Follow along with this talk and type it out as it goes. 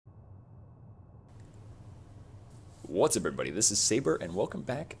What's up, everybody? This is Saber, and welcome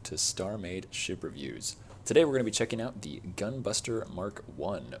back to StarMade Ship Reviews. Today we're going to be checking out the Gunbuster Mark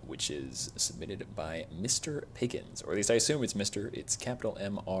 1, which is submitted by Mr. Piggins, or at least I assume it's Mr. It's capital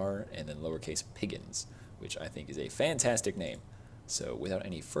M-R and then lowercase Piggins, which I think is a fantastic name. So without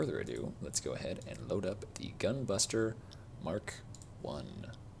any further ado, let's go ahead and load up the Gunbuster Mark 1.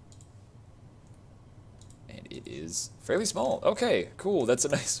 And it is fairly small. Okay, cool. That's a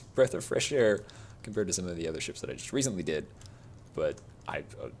nice breath of fresh air compared to some of the other ships that I just recently did. But I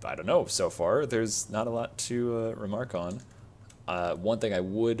don't know. So far, there's not a lot to remark on. One thing I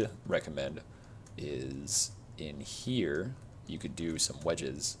would recommend is in here, you could do some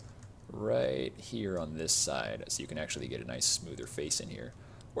wedges right here on this side, so you can actually get a nice smoother face in here.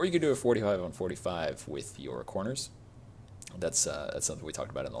 Or you could do a 45 on 45 with your corners. That's something we talked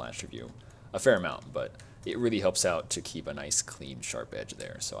about in the last review a fair amount, but it really helps out to keep a nice, clean, sharp edge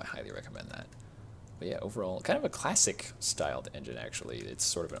there, so I highly recommend that. But yeah, overall, kind of a classic styled engine, actually. It's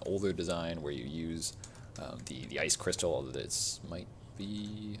sort of an older design where you use the ice crystal, although this might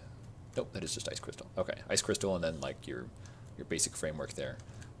be... Nope, that is just ice crystal. Okay, ice crystal and then like your basic framework there.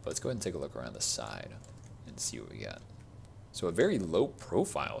 But let's go ahead and take a look around the side and see what we got. So a very low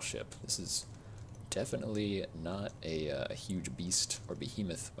profile ship. This is definitely not a huge beast or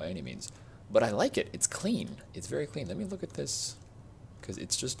behemoth by any means. But I like it. It's clean. It's very clean. Let me look at this, because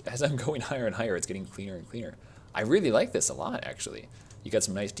it's just, as I'm going higher and higher, it's getting cleaner and cleaner. I really like this a lot, actually. You got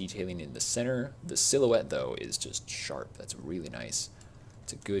some nice detailing in the center. The silhouette, though, is just sharp. That's really nice.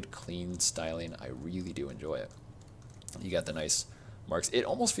 It's a good, clean styling. I really do enjoy it. You got the nice marks. It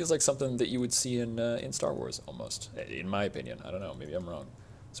almost feels like something that you would see in Star Wars, almost, in my opinion. I don't know. Maybe I'm wrong.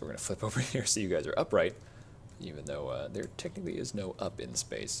 So we're going to flip over here so you guys are upright, even though there technically is no up in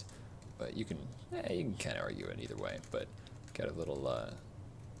space. But you can kind of argue it either way. But got a little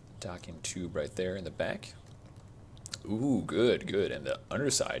docking tube right there in the back. Ooh, good, good. And the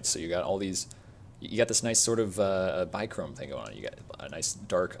underside, so you got all these, you got this nice sort of bichrome thing going on. You got a nice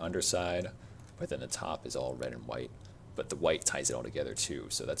dark underside, but then the top is all red and white. But the white ties it all together too,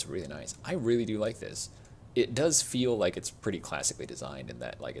 so that's really nice. I really do like this. It does feel like it's pretty classically designed in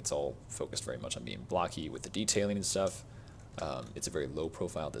that like it's all focused very much on being blocky with the detailing and stuff. It's a very low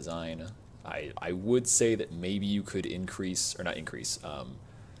profile design. I would say that maybe you could increase, or not increase,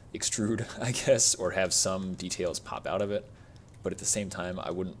 extrude, I guess, or have some details pop out of it. But at the same time,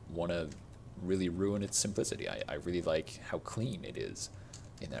 I wouldn't want to really ruin its simplicity. I really like how clean it is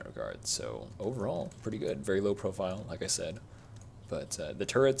in that regard. So overall, pretty good. Very low profile, like I said. But the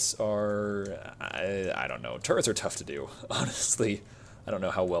turrets are, I don't know. Turrets are tough to do, honestly. I don't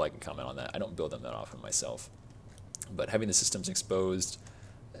know how well I can comment on that. I don't build them that often myself. But having the systems exposed,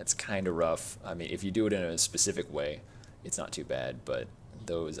 that's kind of rough. I mean, if you do it in a specific way, it's not too bad. But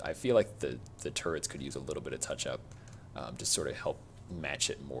those, I feel like the turrets could use a little bit of touch-up to sort of help match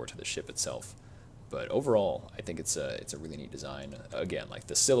it more to the ship itself. But overall, I think it's a really neat design. Again, like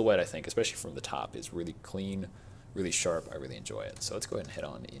the silhouette, I think, especially from the top, is really clean, really sharp. I really enjoy it. So let's go ahead and head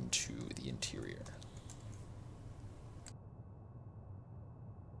on into the interior.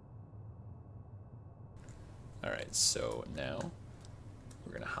 Alright, so now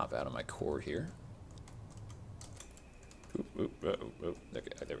we're going to hop out of my core here. Okay,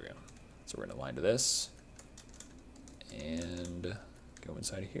 there we go. So we're going to line to this and go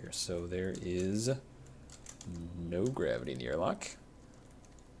inside of here. So there is no gravity in the airlock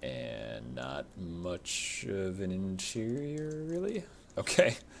and not much of an interior, really.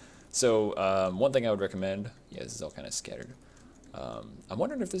 Okay, so one thing I would recommend, yeah, this is all kind of scattered. I'm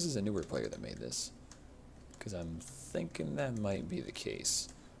wondering if this is a newer player that made this, because I'm thinking that might be the case.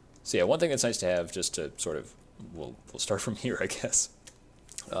 So yeah, one thing that's nice to have, just to sort of, we'll start from here, I guess.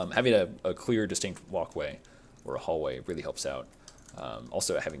 Having a clear, distinct walkway or a hallway really helps out.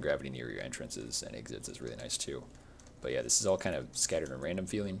 Also, having gravity near your entrances and exits is really nice too. But yeah, this is all kind of scattered and random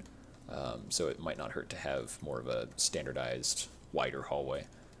feeling, so it might not hurt to have more of a standardized, wider hallway.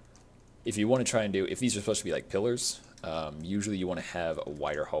 If you want to try and do, if these are supposed to be like pillars, usually you want to have a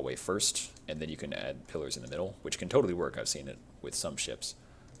wider hallway first, and then you can add pillars in the middle, which can totally work. I've seen it with some ships,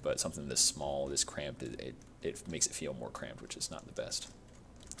 but something this small, this cramped, it makes it feel more cramped, which is not the best.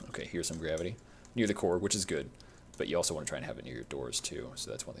 Okay, here's some gravity near the core, which is good, but you also want to try and have it near your doors too,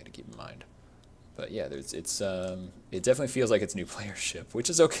 so that's one thing to keep in mind. But yeah, it definitely feels like it's a new player ship, which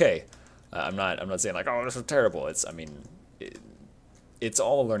is okay. I'm not saying like, oh, this is terrible. It's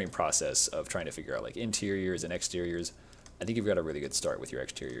all a learning process of trying to figure out like interiors and exteriors. I think you've got a really good start with your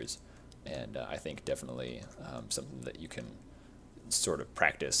exteriors, and I think definitely something that you can sort of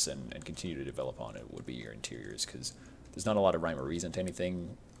practice and continue to develop on it would be your interiors, because there's not a lot of rhyme or reason to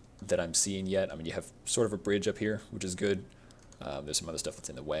anything that I'm seeing yet. I mean, you have sort of a bridge up here, which is good. There's some other stuff that's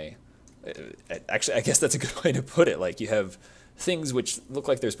in the way. Actually, I guess that's a good way to put it. Like, you have things which look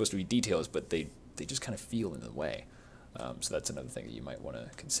like they're supposed to be details, but they just kind of feel in the way. So that's another thing that you might want to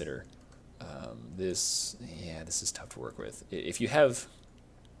consider. This is tough to work with. If you have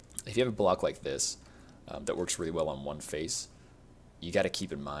a block like this that works really well on one face, you got to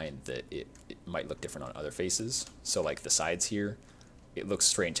keep in mind that it might look different on other faces. So like the sides here, it looks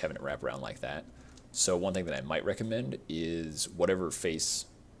strange having it wrap around like that. So one thing that I might recommend is whatever face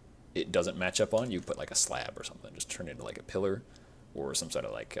it doesn't match up on, you put like a slab or something. Just turn it into like a pillar or some sort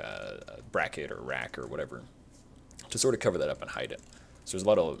of like a bracket or rack or whatever to sort of cover that up and hide it. So there's a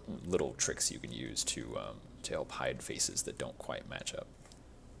lot of little tricks you can use to help hide faces that don't quite match up.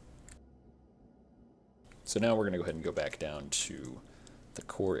 So now we're going to go ahead and go back down to the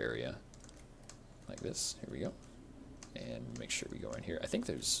core area like this. Here we go. And make sure we go in here. I think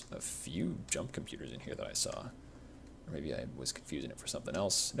there's a few jump computers in here that I saw. Or maybe I was confusing it for something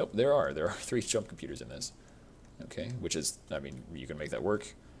else. Nope, there are 3 jump computers in this. Okay, which is, I mean, you can make that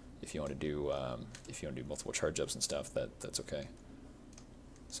work. If you want to do multiple charge ups and stuff, that's okay.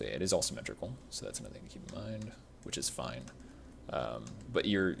 So yeah, it is all symmetrical, so that's another thing to keep in mind, which is fine. But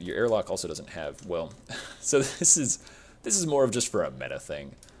your airlock also doesn't have, well, so this is more of just for a meta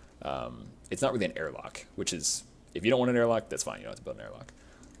thing. It's not really an airlock, which is, if you don't want an airlock, that's fine, you don't have to build an airlock.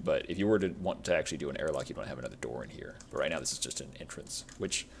 But if you were to want to actually do an airlock, you'd want to have another door in here. But right now this is just an entrance,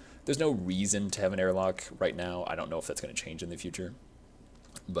 which there's no reason to have an airlock right now. I don't know if that's going to change in the future.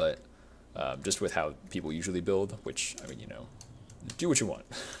 But just with how people usually build, which, I mean, you know, do what you want.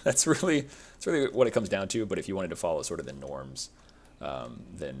 That's really what it comes down to. But if you wanted to follow sort of the norms,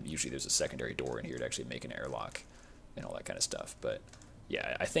 then usually there's a secondary door in here to actually make an airlock and all that kind of stuff. But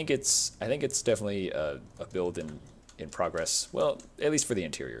yeah, I think it's definitely a build in progress. Well, at least for the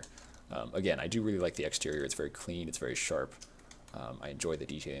interior. Again, I do really like the exterior. It's very clean. It's very sharp. I enjoy the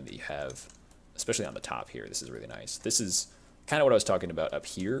detailing that you have, especially on the top here. This is really nice. This is kind of what I was talking about up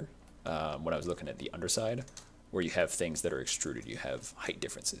here when I was looking at the underside, where you have things that are extruded. You have height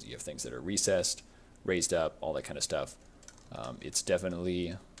differences. You have things that are recessed, raised up, all that kind of stuff. It's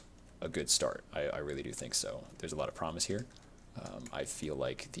definitely a good start. I really do think so. There's a lot of promise here. I feel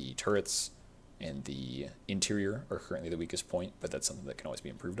like the turrets and the interior are currently the weakest point, but that's something that can always be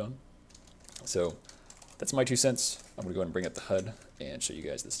improved on. So that's my 2 cents. I'm going to go ahead and bring up the HUD and show you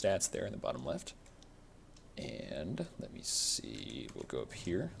guys the stats there in the bottom left. And let me see, we'll go up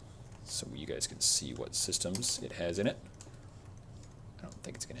here so you guys can see what systems it has in it. I don't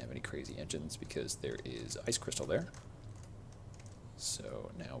think it's going to have any crazy engines because there is ice crystal there.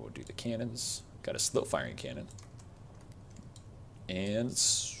 So now we'll do the cannons. Got a slow firing cannon. And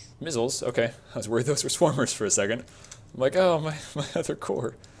missiles. Okay, I was worried those were swarmers for a second. I'm like, oh, my other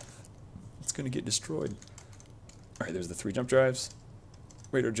core. It's going to get destroyed. Alright, there's the 3 jump drives.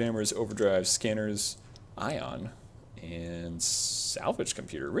 Radar jammers, overdrives, scanners, ion, and salvage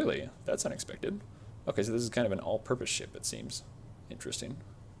computer. Really? That's unexpected. Okay, so this is kind of an all-purpose ship, it seems. Interesting.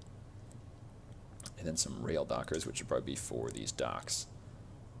 And then some rail dockers, which would probably be for these docks.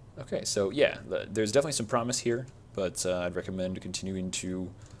 Okay, so yeah, there's definitely some promise here, but I'd recommend continuing to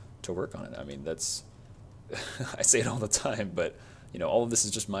work on it. I mean, that's I say it all the time, but you know, all of this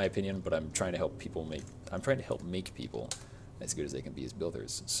is just my opinion. But I'm trying to help people make people as good as they can be as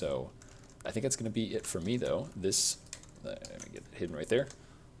builders. So I think that's going to be it for me, though. This let me get it hidden right there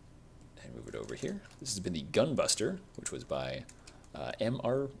and move it over here. This has been the Gunbuster, which was by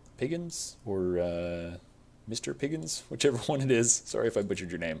M.R. Piggins or Mr. Piggins, whichever one it is. Sorry if I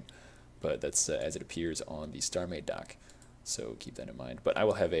butchered your name, but that's as it appears on the StarMade doc. So keep that in mind. But I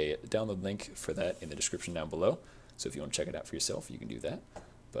will have a download link for that in the description down below. So if you want to check it out for yourself, you can do that.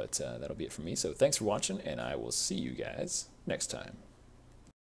 But that'll be it for me. So thanks for watching, and I will see you guys next time.